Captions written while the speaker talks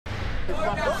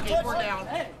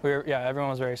Yeah, everyone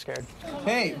was very scared.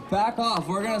 Hey, back off.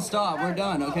 We're going to stop. We're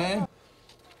done, okay?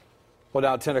 Well,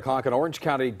 now 10 o'clock, an Orange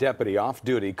County deputy off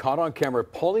duty caught on camera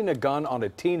pulling a gun on a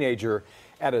teenager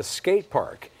at a skate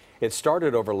park. It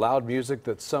started over loud music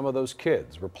that some of those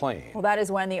kids were playing. Well, that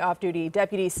is when the off-duty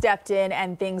deputy stepped in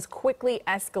and things quickly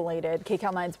escalated.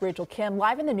 KCAL 9's Rachel Kim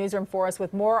live in the newsroom for us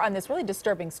with more on this really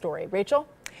disturbing story. Rachel?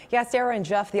 Yeah, Sarah and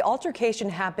Jeff, the altercation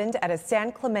happened at a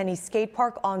San Clemente skate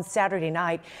park on Saturday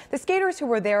night. The skaters who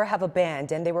were there have a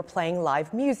band and they were playing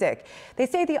live music. They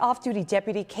say the off-duty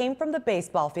deputy came from the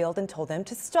baseball field and told them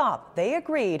to stop. They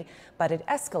agreed, but it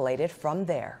escalated from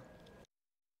there.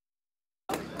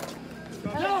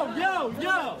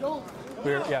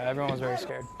 Yeah, everyone was very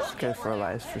scared. Scared for our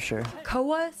lives, for sure.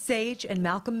 Koa, Sage, and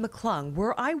Malcolm McClung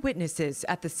were eyewitnesses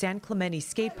at the San Clemente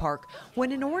skate park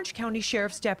when an Orange County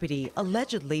Sheriff's deputy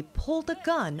allegedly pulled a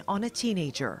gun on a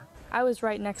teenager. I was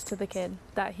right next to the kid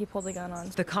that he pulled the gun on.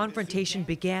 The confrontation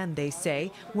began, they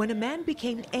say, when a man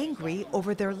became angry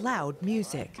over their loud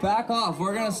music. Back off.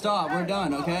 We're going to stop. We're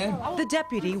done, okay? The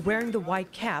deputy, wearing the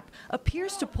white cap,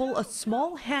 appears to pull a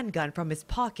small handgun from his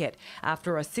pocket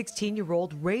after a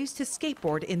 16-year-old raised his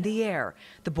skateboard in the air.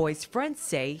 The boy's friends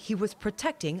say he was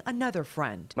protecting another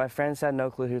friend. My friends had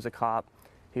no clue he was a cop.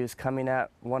 He was coming at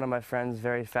one of my friends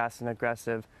very fast and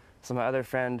aggressive. So my other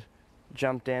friend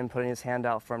jumped in, putting his hand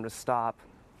out for him to stop.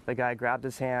 The guy grabbed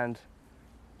his hand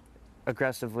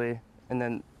aggressively, and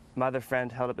then my other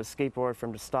friend held up his skateboard for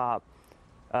him to stop.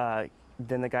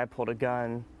 Then the guy pulled a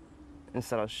gun and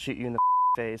said, "I'll shoot you in the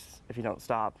face if you don't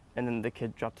stop." And then the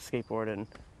kid dropped the skateboard and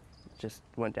just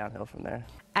went downhill from there.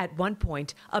 At one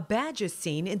point, a badge is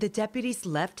seen in the deputy's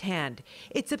left hand.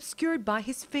 It's obscured by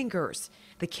his fingers.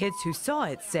 The kids who saw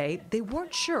it say they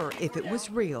weren't sure if it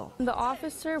was real. The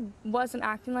officer wasn't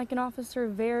acting like an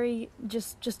officer,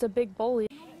 just a big bully.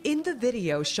 In the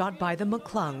video shot by the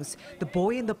McClungs, the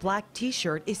boy in the black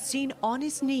t-shirt is seen on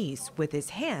his knees with his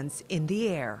hands in the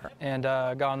air. And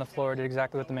got on the floor, did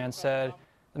exactly what the man said.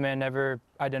 The man never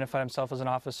identified himself as an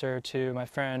officer to my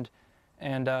friend,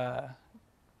 and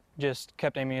just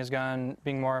kept aiming his gun,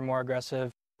 being more and more aggressive.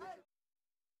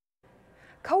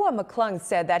 Koa McClung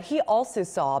said that he also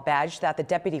saw a badge that the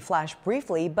deputy flashed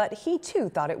briefly, but he too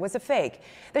thought it was a fake.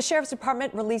 The Sheriff's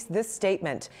Department released this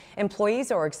statement.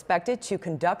 Employees are expected to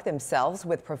conduct themselves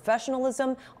with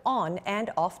professionalism on and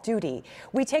off duty.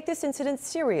 We take this incident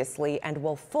seriously and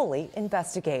will fully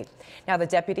investigate. Now, the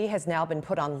deputy has now been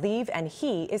put on leave and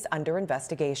he is under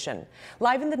investigation.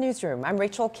 Live in the newsroom, I'm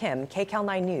Rachel Kim, KCAL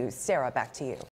 9 News. Sarah, back to you.